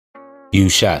You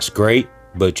shot straight,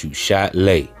 but you shot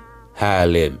late. Hi,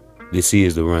 let me. This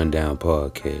is the Rundown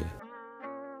Podcast.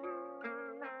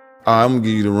 I'm gonna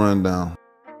give you the rundown.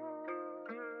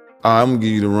 I get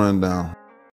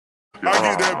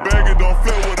that bag and don't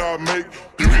feel what I make.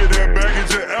 You get that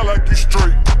baggage and act like you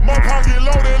straight. My pocket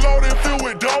loaded, filled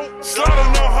with dope.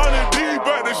 Sliding 100 deep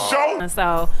at the show.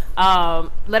 So,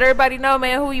 let everybody know,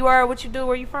 man, who you are, what you do,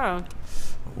 where you from.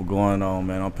 What's going on,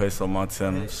 man? I'm Peso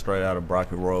Montana, straight out of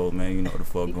Brockett Road, man. You know what the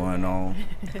fuck going on.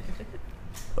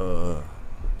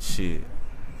 Shit.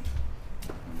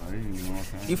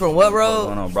 You from what road?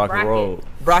 Going on Brockett Road.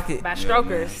 Brockett. By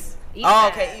Strokers. Yeah, oh,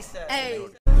 okay, east side. Hey.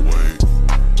 Wait.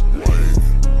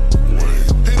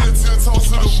 Hit the 10 toes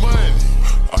to the money.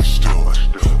 I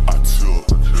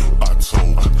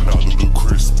told. Not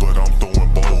ludicrous, but I'm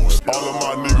throwing balls. All of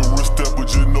my niggas real step,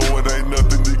 but you know it ain't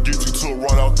nothing to get you to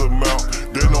run out the mouth.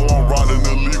 They know I'm riding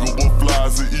illegal, but fly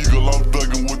as an eagle. I'm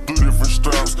thugging with 3 different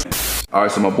straps. All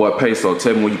right, so my boy Peso,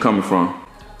 tell me where you coming from.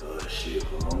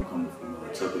 I'm coming from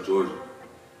Tucker, Georgia.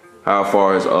 How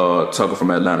far is Tucker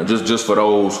from Atlanta? Just for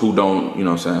those who don't, you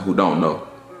know what I'm saying, who don't know.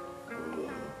 I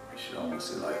want to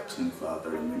say like 25,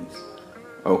 30 minutes.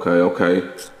 Okay.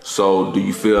 So do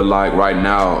you feel like right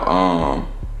now,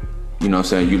 you know what I'm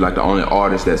saying, you like the only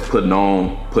artist that's putting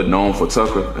on for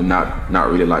Tucker and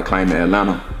not really like claiming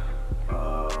Atlanta?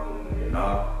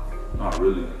 Nah, not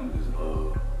really. I'm just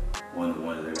one of the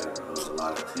ones that got a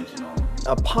lot of attention on me.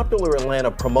 A popular Atlanta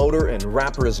promoter and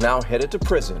rapper is now headed to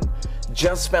prison,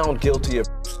 just found guilty of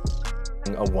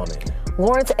a woman.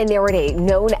 Lawrence Enarity,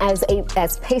 known as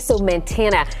Peso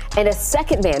Montana, and a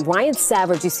second man, Ryan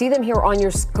Savage, you see them here on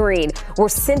your screen, were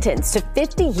sentenced to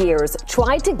 50 years,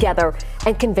 tried together,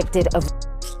 and convicted of.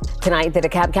 Tonight, the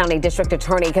DeKalb County District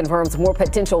Attorney confirms more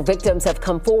potential victims have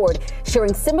come forward,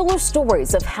 sharing similar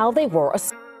stories of how they were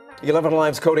assaulted. 11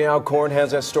 Alive's Cody Alcorn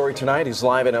has that story tonight. He's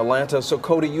live in Atlanta. So,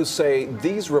 Cody, you say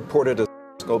these reported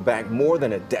assaults go back more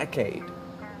than a decade.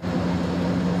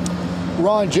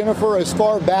 Ron, Jennifer, as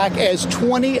far back as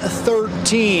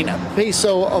 2013,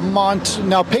 Peso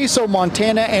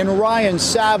Montana and Ryan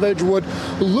Savage would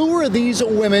lure these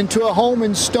women to a home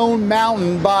in Stone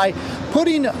Mountain by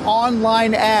putting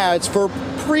online ads for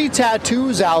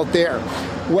pre-tattoos out there.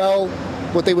 Well,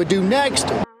 what they would do next,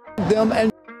 them.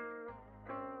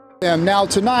 Now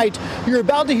tonight, you're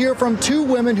about to hear from 2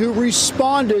 women who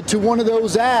responded to one of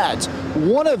those ads.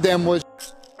 One of them was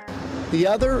the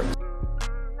other.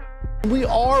 We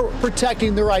are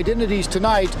protecting their identities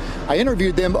tonight. I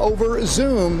interviewed them over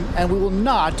Zoom, and we will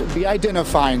not be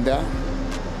identifying them.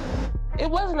 It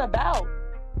wasn't about.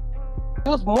 It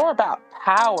was more about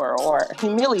power or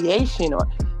humiliation, or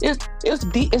it's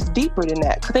deeper than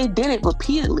that, because they did it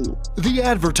repeatedly. The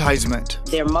advertisement.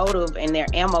 Their motive and their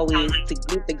MO is to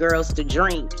get the girls to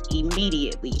drink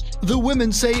immediately. The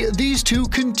women say these 2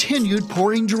 continued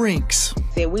pouring drinks.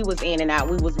 Said we was in and out.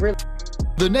 We was really.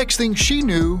 The next thing she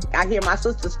knew, I hear my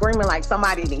sister screaming like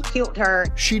somebody had killed her.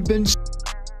 She'd been.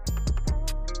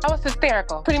 I was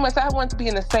hysterical. Pretty much, I wanted to be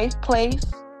in a safe place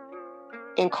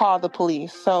and call the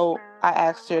police. So I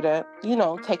asked her to,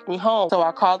 take me home. So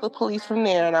I called the police from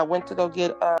there, and I went to go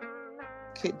get a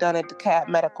kit done at DeKalb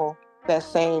Medical that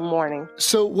same morning.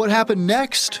 So what happened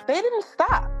next? They didn't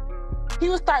stop. He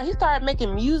started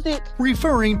making music.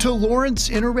 Referring to Lawrence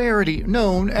Enarity,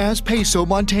 known as Peso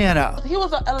Montana. He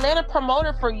was an Atlanta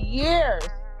promoter for years.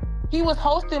 He was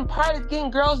hosting parties, getting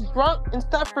girls drunk and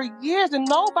stuff for years, and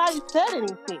nobody said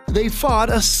anything. They fought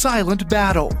a silent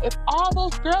battle. If all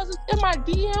those girls in my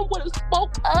DM would have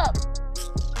spoke up,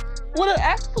 would have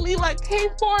actually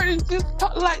came forward and just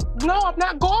no, I'm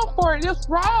not going for it. It's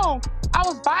wrong. I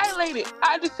was violated.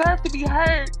 I deserve to be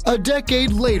heard. A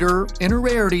decade later,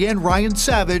 Enarity and Ryan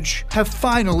Savage have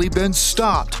finally been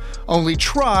stopped, only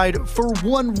tried for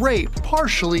 1 rape,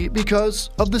 partially because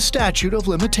of the statute of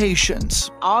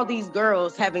limitations. All these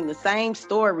girls having the same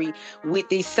story with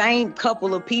the same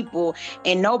couple of people,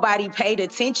 and nobody paid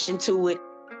attention to it.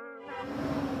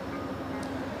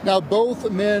 Now,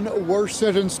 both men were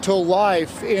sentenced to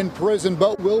life in prison,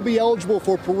 but will be eligible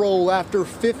for parole after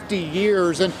 50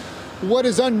 years. And what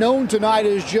is unknown tonight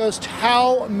is just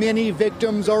how many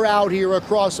victims are out here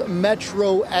across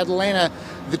Metro Atlanta.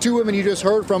 The 2 women you just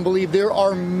heard from believe there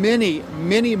are many,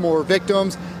 many more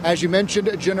victims. As you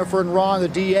mentioned, Jennifer and Ron, the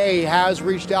DA has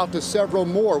reached out to several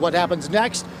more. What happens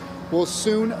next? We'll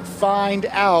soon find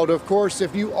out. Of course,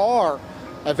 if you are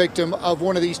a victim of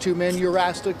one of these 2 men, you're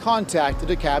asked to contact the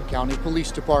DeKalb County Police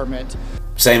Department.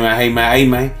 Say man, hey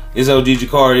man, it's OG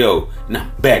Jucario. Now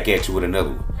back at you with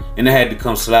another one. And I had to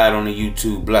come slide on the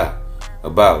YouTube block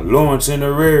about Lawrence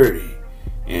Enarity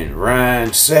and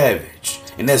Ryan Savage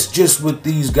And that's just what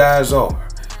these guys are.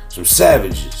 Some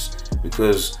savages.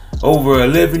 Because over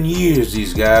 11 years,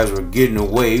 these guys were getting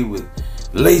away with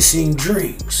lacing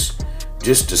drinks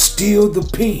just to steal the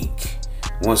pink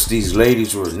once these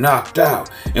ladies were knocked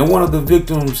out. And one of the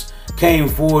victims came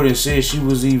forward and said she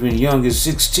was even young as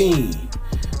 16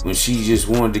 when she just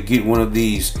wanted to get one of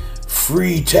these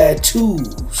free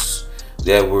tattoos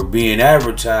that were being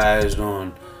advertised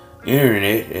on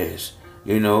internet as,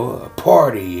 you know, a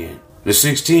party. And the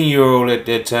 16-year-old at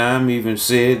that time even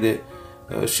said that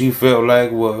she felt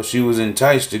like, well, she was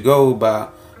enticed to go by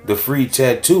the free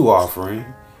tattoo offering,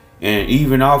 and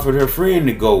even offered her friend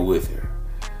to go with her.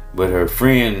 But her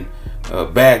friend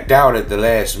backed out at the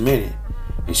last minute,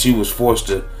 and she was forced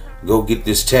to go get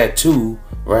this tattoo,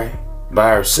 right,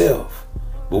 by herself.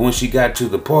 But when she got to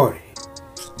the party,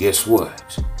 guess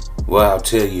what? Well, I'll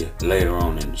tell you later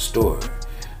on in the story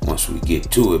once we get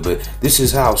to it. But this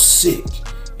is how sick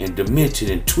and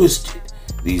demented and twisted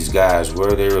these guys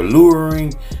were. They were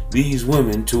luring these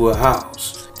women to a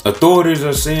house. Authorities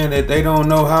are saying that they don't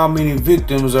know how many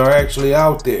victims are actually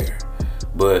out there.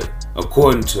 But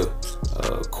according to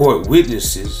court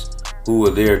witnesses who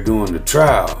were there during the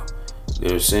trial,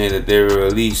 they're saying that there were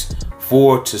at least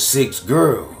 4 to 6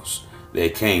 girls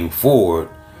that came forward,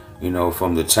 you know,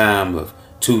 from the time of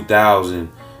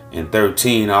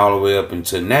 2013 all the way up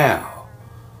until now,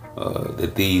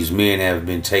 that these men have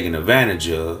been taken advantage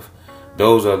of.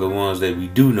 Those are the ones that we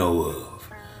do know of.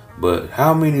 But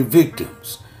how many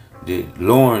victims did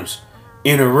Lawrence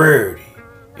Inararity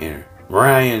and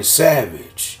Ryan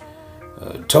Savage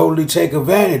totally take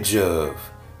advantage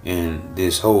of in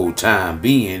this whole time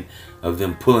being of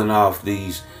them pulling off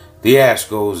these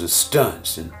fiascos and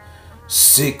stunts and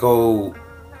sick old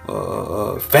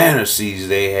fantasies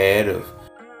they had of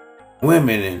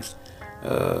women and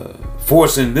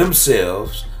forcing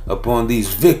themselves upon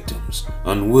these victims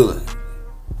unwillingly.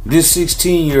 This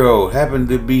 16-year-old happened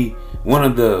to be one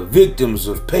of the victims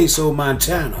of Peso,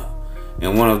 Montana,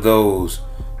 and one of those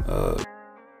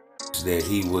that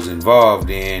he was involved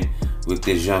in with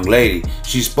this young lady.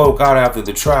 She spoke out after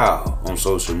the trial on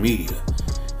social media,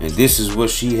 and this is what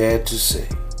she had to say.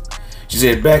 She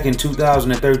said, back in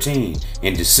 2013,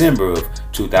 in December of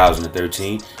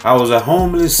 2013, I was a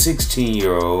homeless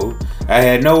 16-year-old. I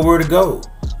had nowhere to go,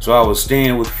 so I was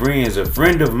staying with friends. A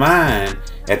friend of mine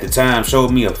at the time showed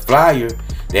me a flyer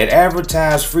that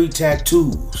advertised free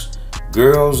tattoos,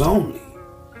 girls only.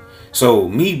 So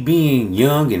me being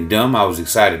young and dumb, I was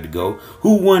excited to go.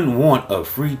 Who wouldn't want a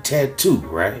free tattoo,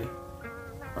 right?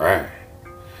 Right.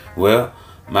 Well,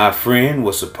 my friend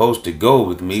was supposed to go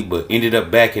with me, but ended up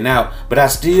backing out. But I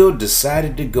still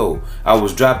decided to go. I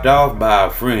was dropped off by a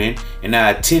friend, and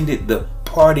I attended the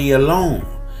party alone.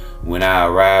 When I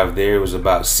arrived there, it was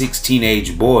about 6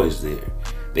 teenage boys there.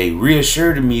 They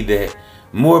reassured me that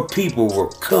more people were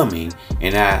coming,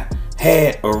 and I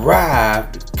had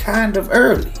arrived kind of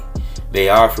early. They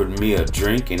offered me a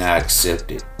drink, and I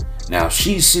accepted. Now,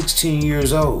 she's 16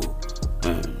 years old.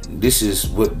 This is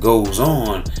what goes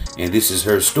on, and this is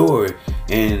her story,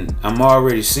 and I'm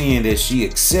already seeing that she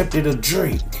accepted a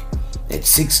drink at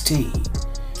 16.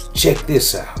 Check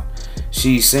this out.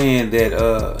 She's saying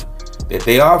that that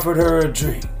they offered her a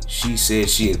drink. She said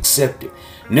she accepted.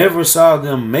 Never saw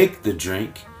them make the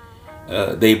drink.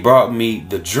 They brought me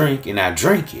the drink, and I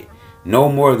drank it.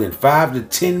 No more than 5 to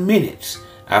 10 minutes.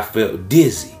 I felt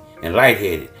dizzy and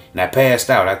lightheaded, and I passed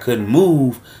out. I couldn't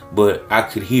move, but I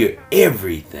could hear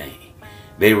everything.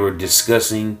 They were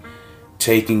discussing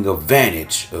taking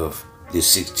advantage of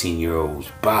this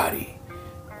 16-year-old's body.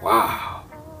 Wow.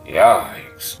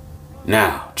 Yikes.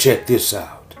 Now, check this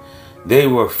out. They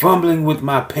were fumbling with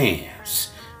my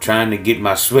pants, trying to get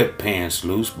my sweatpants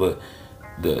loose, but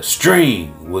the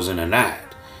string was in a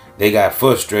knot. They got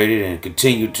frustrated and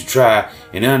continued to try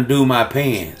and undo my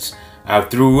pants. I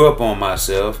threw up on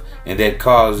myself, and that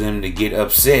caused them to get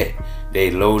upset.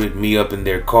 They loaded me up in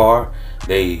their car.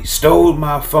 They stole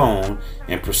my phone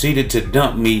and proceeded to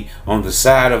dump me on the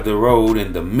side of the road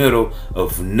in the middle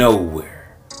of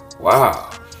nowhere.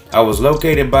 Wow. I was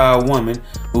located by a woman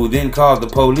who then called the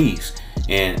police,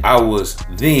 and I was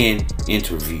then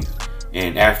interviewed.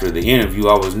 And after the interview,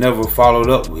 I was never followed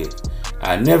up with.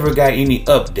 I never got any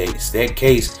updates. That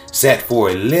case sat for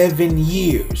 11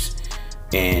 years.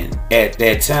 And at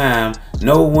that time,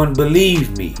 no one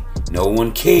believed me. No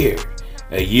one cared.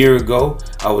 A year ago,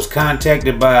 I was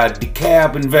contacted by a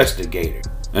DeKalb investigator.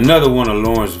 Another one of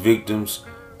Lawrence's victims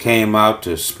came out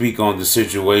to speak on the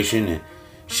situation, and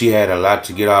she had a lot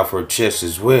to get off her chest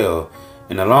as well.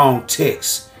 In a long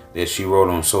text that she wrote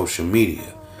on social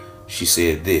media, she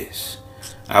said this: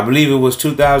 I believe it was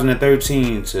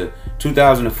 2013 to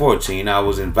 2014, I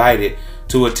was invited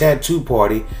to a tattoo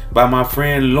party by my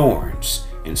friend Lawrence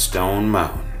in Stone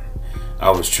Mountain. I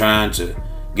was trying to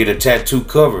get a tattoo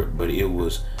covered, but it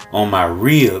was on my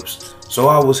ribs, so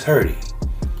I was hurting.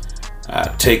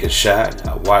 I take a shot.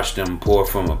 I watched them pour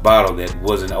from a bottle that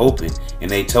wasn't open,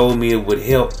 and they told me it would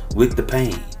help with the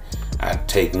pain. I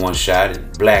take one shot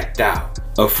and blacked out.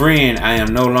 A friend I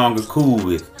am no longer cool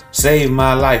with saved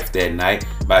my life that night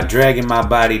by dragging my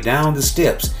body down the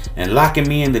steps and locking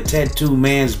me in the tattoo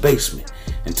man's basement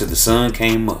until the sun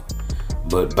came up.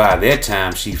 But by that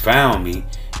time she found me,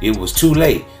 it was too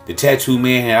late. The tattoo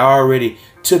man had already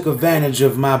took advantage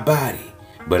of my body.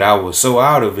 But I was so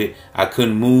out of it, I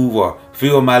couldn't move or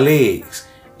feel my legs,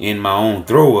 in my own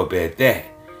throw up at that.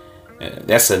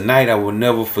 That's a night I will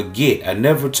never forget. I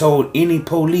never told any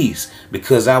police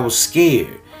because I was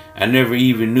scared. I never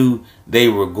even knew they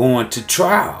were going to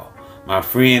trial. My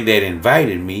friend that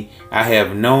invited me, I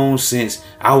have known since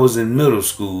I was in middle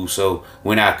school. So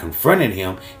when I confronted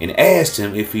him and asked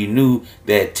him if he knew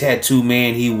that tattoo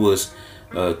man he was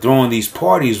throwing these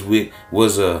parties with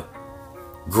was a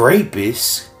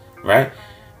rapist, right?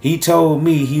 He told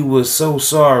me he was so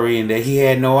sorry and that he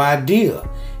had no idea.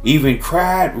 Even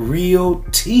cried real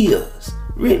tears.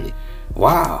 Really?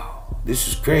 Wow. This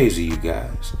is crazy, you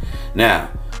guys.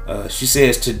 Now, she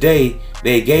says today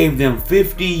they gave them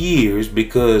 50 years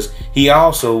because he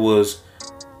also was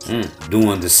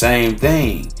doing the same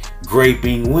thing,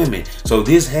 raping women. So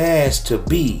this has to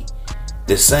be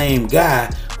the same guy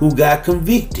who got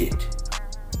convicted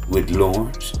with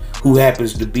Lawrence, who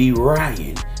happens to be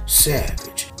Ryan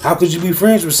Savage. How could you be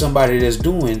friends with somebody that's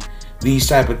doing these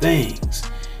type of things?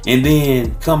 And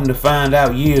then come to find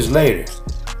out years later,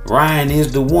 Ryan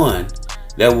is the one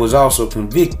that was also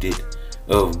convicted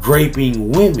of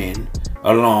raping women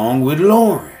along with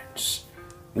Lawrence.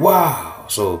 Wow.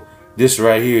 So this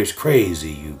right here is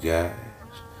crazy, you guys.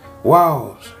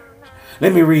 Wow.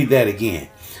 Let me read that again.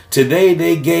 Today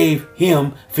they gave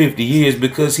him 50 years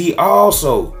because he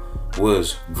also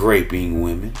was raping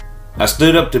women. I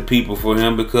stood up to people for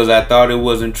him because I thought it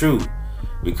wasn't true,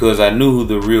 because I knew who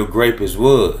the real rapist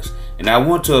was. And I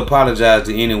want to apologize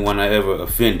to anyone I ever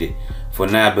offended for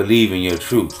not believing your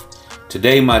truth.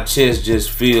 Today my chest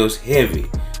just feels heavy.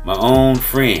 My own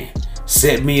friend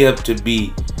set me up to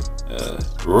be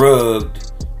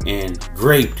rugged and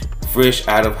raped fresh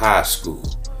out of high school.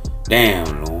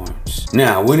 Damn, Lawrence.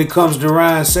 Now, when it comes to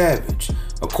Ryan Savage,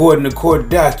 according to court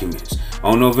documents,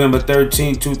 on November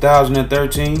 13,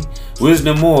 2013,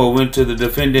 Wisdom Moore went to the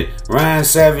defendant Ryan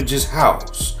Savage's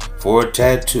house for a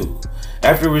tattoo.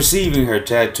 After receiving her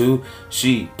tattoo,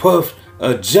 she puffed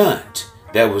a joint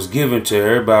that was given to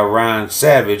her by Ryan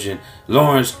Savage and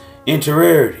Lawrence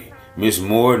Interrarity. Miss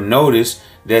Moore noticed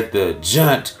that the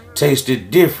joint tasted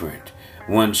different.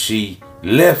 Once she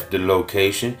left the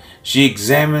location, she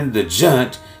examined the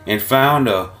joint and found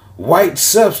a white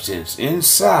substance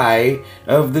inside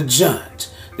of the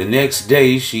joint. The next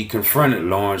day, she confronted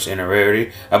Lawrence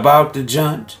Interrarity about the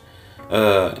joint.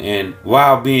 And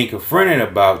while being confronted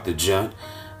about the joint,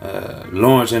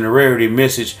 Lawrence Interrarity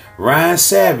messaged Ryan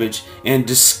Savage and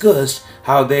discussed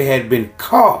how they had been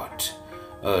caught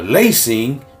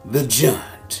lacing the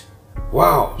joint.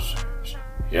 Wow.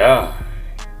 Yeah.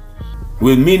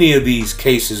 With many of these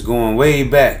cases going way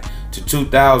back to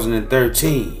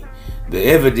 2013, the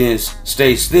evidence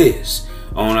states this.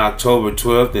 On October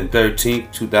 12th and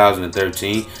 13th,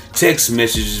 2013, text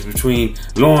messages between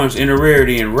Lawrence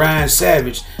Interrarity and Ryan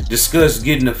Savage discussed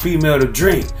getting a female to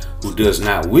drink who does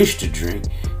not wish to drink.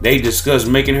 They discussed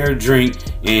making her drink,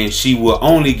 and she will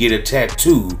only get a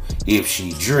tattoo if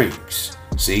she drinks.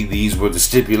 See, these were the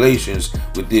stipulations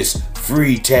with this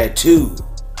free tattoo.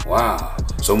 Wow,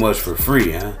 so much for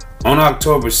free, huh? On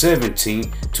October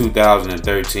 17,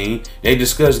 2013, they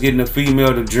discussed getting a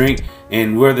female to drink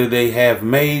and whether they have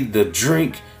made the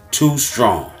drink too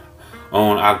strong.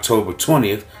 On October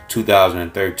 20th,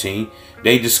 2013,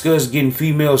 they discussed getting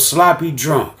females sloppy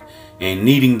drunk and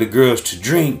needing the girls to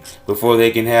drink before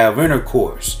they can have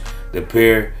intercourse. The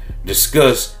pair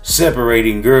discussed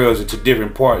separating girls into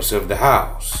different parts of the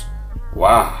house.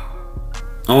 Wow.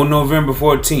 On November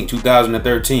 14,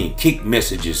 2013, kick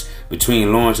messages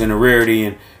between Lawrence Interrarity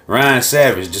and Ryan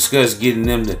Savage discussed getting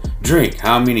them to drink,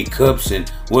 how many cups and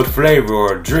what flavor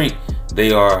or drink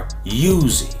they are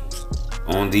using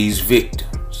on these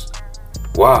victims.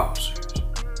 Wow.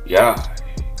 Yeah.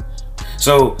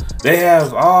 So they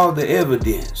have all the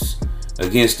evidence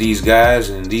against these guys,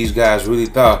 and these guys really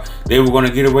thought they were going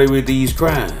to get away with these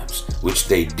crimes, which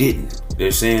they didn't.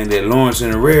 They're saying that Lawrence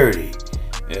Interrarity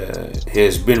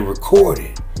has been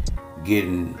recorded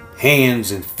getting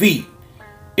hands and feet,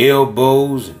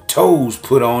 elbows and toes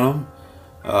put on him,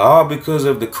 all because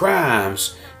of the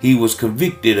crimes he was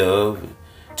convicted of,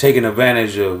 taking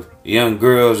advantage of young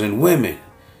girls and women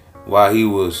while he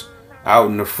was out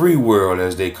in the free world,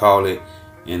 as they call it,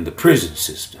 in the prison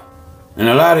system. And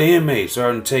a lot of inmates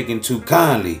aren't taking too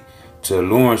kindly to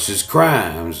Lawrence's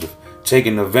crimes of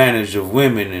taking advantage of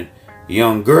women and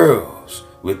young girls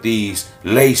with these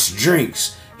laced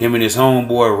drinks him and his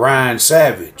homeboy Ryan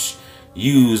Savage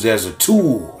used as a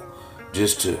tool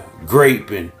just to grape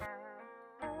and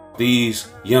these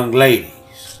young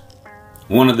ladies.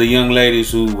 One of the young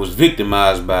ladies who was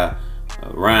victimized by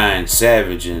Ryan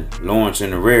Savage and Lawrence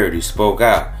Rarity spoke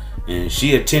out, and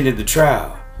she attended the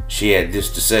trial. She had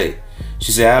this to say.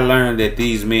 She said, "I learned that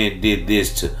these men did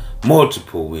this to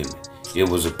multiple women. It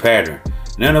was a pattern.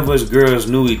 None of us girls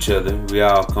knew each other. We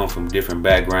all come from different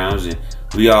backgrounds and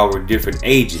we all were different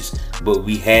ages, but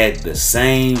we had the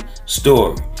same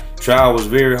story. Trial was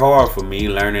very hard for me,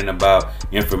 learning about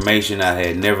information I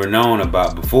had never known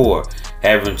about before.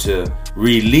 Having to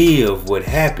relive what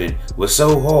happened was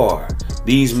so hard.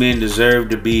 These men deserve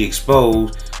to be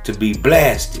exposed, to be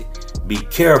blasted. Be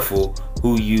careful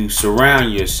who you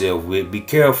surround yourself with. Be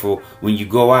careful when you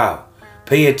go out.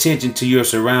 Pay attention to your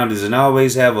surroundings and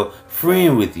always have a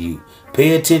friend with you.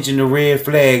 Pay attention to red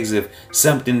flags if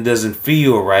something doesn't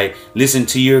feel right. Listen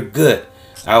to your gut.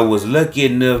 I was lucky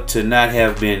enough to not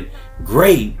have been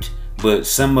raped, but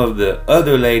some of the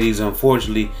other ladies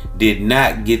unfortunately did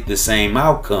not get the same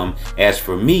outcome. As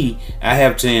for me, I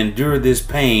have to endure this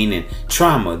pain and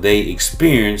trauma they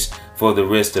experienced for the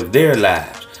rest of their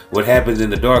lives. What happens in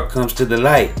the dark comes to the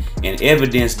light, and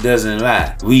evidence doesn't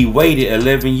lie. We waited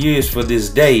 11 years for this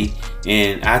day,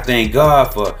 and I thank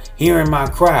God for hearing my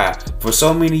cry. For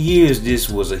so many years, this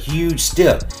was a huge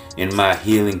step in my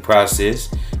healing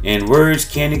process, and words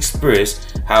can't express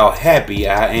how happy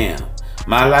I am.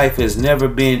 My life has never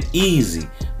been easy,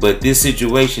 but this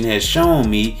situation has shown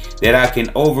me that I can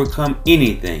overcome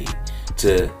anything.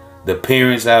 To the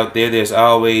parents out there that's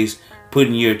always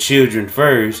putting your children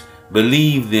first,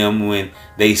 believe them when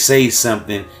they say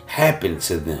something happened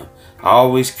to them.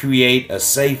 Always create a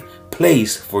safe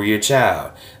place for your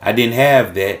child. I didn't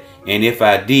have that, and if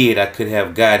I did, I could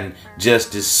have gotten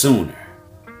justice sooner.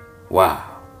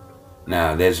 Wow.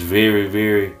 Now that's very,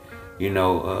 very,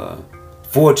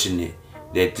 fortunate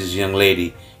that this young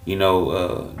lady,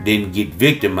 didn't get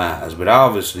victimized, but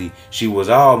obviously she was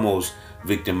almost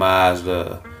victimized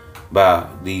by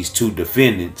these two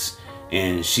defendants.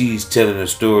 And she's telling her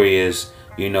story as,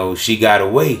 she got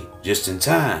away just in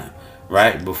time,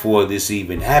 right before this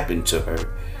even happened to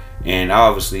her. And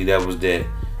obviously that was that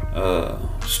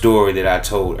story that I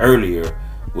told earlier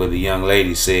where the young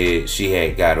lady said she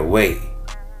had got away.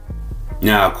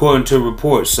 Now, according to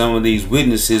reports, some of these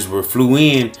witnesses flew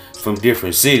in from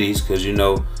different cities because,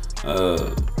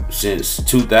 since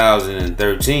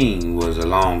 2013 was a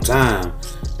long time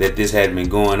that this had been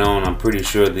going on. I'm pretty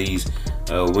sure these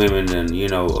women and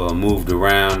moved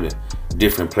around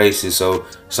different places, so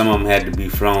some of them had to be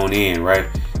flown in, right?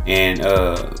 And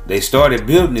they started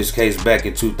building this case back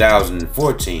in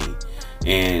 2014,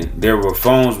 and there were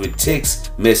phones with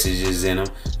text messages in them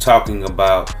talking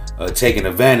about taking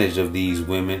advantage of these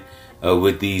women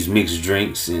with these mixed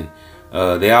drinks. And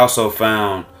they also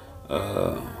found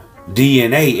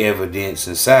DNA evidence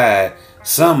inside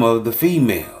some of the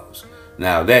females.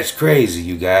 Now that's crazy,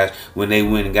 you guys, when they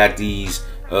went and got these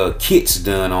kits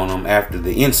done on them after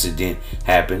the incident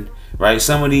happened, right?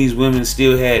 Some of these women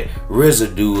still had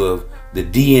residue of the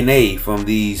DNA from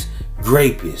these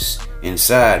rapists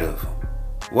inside of them.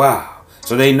 Wow.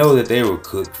 So they know that they were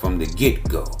cooked from the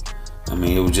get-go. I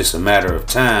mean, it was just a matter of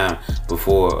time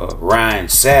before Ryan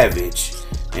Savage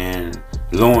and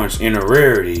Lawrence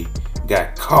Rarity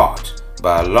got caught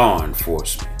by law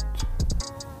enforcement.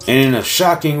 And in a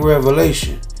shocking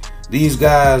revelation, these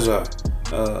guys are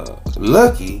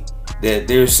lucky that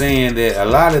they're saying that a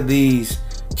lot of these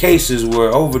cases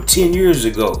were over 10 years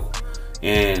ago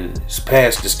and it's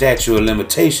past the statute of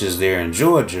limitations there in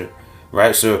Georgia,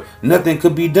 right? So nothing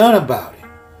could be done about it.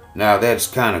 Now that's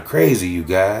kind of crazy, you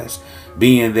guys,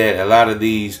 being that a lot of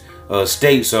these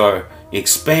states are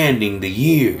expanding the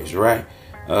years, right?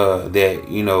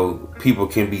 That, people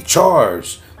can be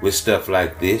charged with stuff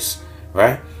like this,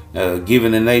 right?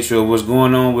 Given the nature of what's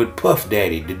going on with Puff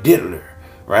Daddy, the diddler,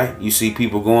 right? You see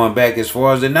people going back as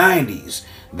far as the 90s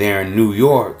there in New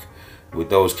York with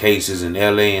those cases in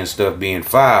LA and stuff being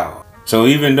filed. So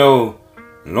even though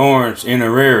Lawrence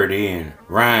Rarity and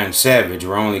Ryan Savage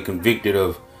were only convicted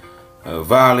of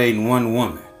violating one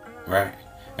woman, right?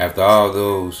 After all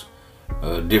those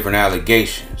different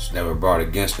allegations that were brought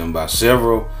against him by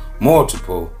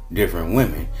multiple different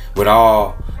women, with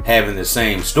all having the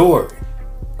same story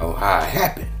of how it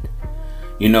happened.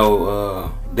 You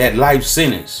know, that life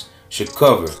sentence should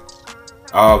cover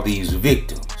all these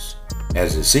victims,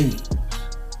 as it seems.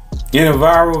 In a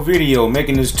viral video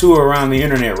making this tour around the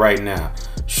internet right now,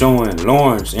 showing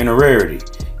Lawrence and Rarity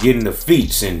getting the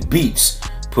feats and beats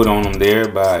put on them there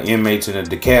by inmates in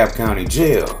the DeKalb County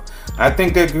Jail. I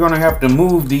think they're gonna have to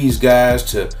move these guys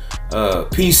to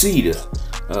PC,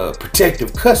 to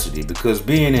protective custody, because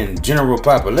being in general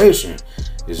population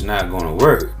is not gonna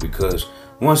work. Because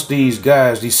once these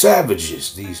guys, these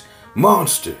savages, these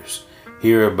monsters,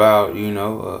 hear about, you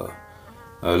know,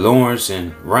 Lawrence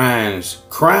and Ryan's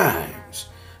crimes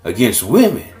against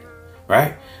women,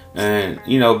 right? And,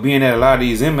 you know, being that a lot of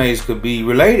these inmates could be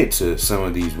related to some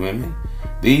of these women,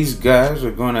 these guys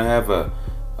are going to have a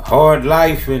hard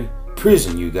life in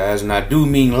prison, you guys. And I do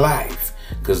mean life,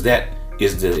 because that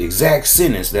is the exact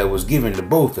sentence that was given to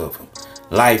both of them.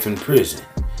 Life in prison.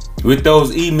 With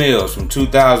those emails from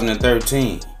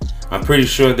 2013, I'm pretty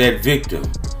sure that victim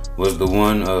was the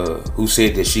one who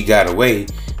said that she got away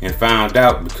and found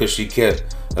out because she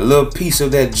kept a little piece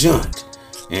of that joint,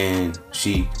 and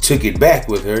she took it back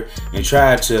with her and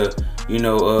tried to, you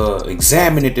know,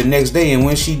 examine it the next day. And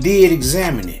when she did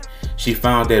examine it, she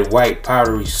found that white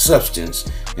powdery substance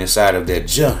inside of that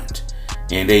joint.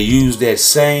 And they used that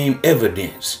same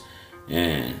evidence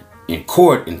and in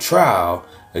court and trial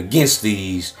against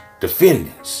these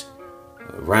defendants.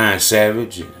 Ryan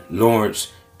Savage and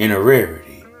Lawrence and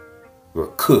Rarity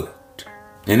were cooked.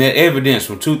 And that evidence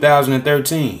from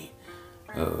 2013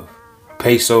 of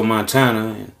Peso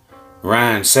Montana and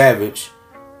Ryan Savage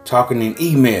talking in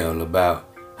email about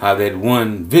how that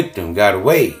one victim got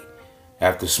away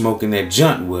after smoking that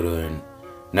joint with her and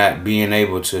not being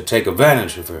able to take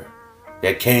advantage of her,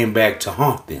 that came back to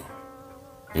haunt them.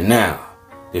 And now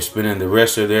they're spending the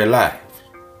rest of their life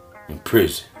in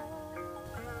prison.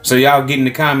 So y'all get in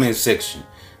the comments section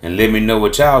and let me know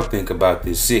what y'all think about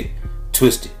this sick,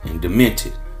 twisted, and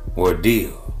demented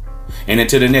ordeal. And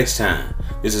until the next time,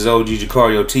 this is OG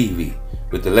Jucario TV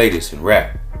with the latest in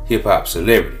rap, hip-hop,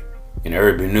 celebrity, and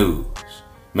urban news.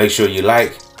 Make sure you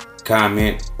like,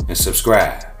 comment, and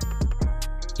subscribe.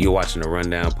 You're watching the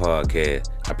Rundown Podcast.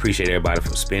 I appreciate everybody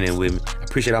for spending with me. I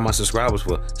appreciate all my subscribers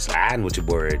for sliding with your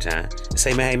boy every time. And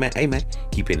say, man, hey man,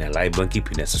 keep hitting that like button, keep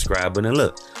hitting that subscribe button, and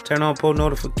look, turn on post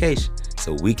notifications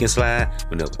so we can slide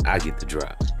whenever I get the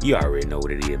drop. You already know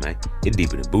what it is, man. It's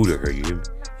deeper than Buddha, her, you hear me?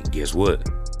 And guess what?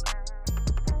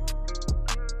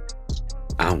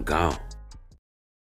 I'm gone.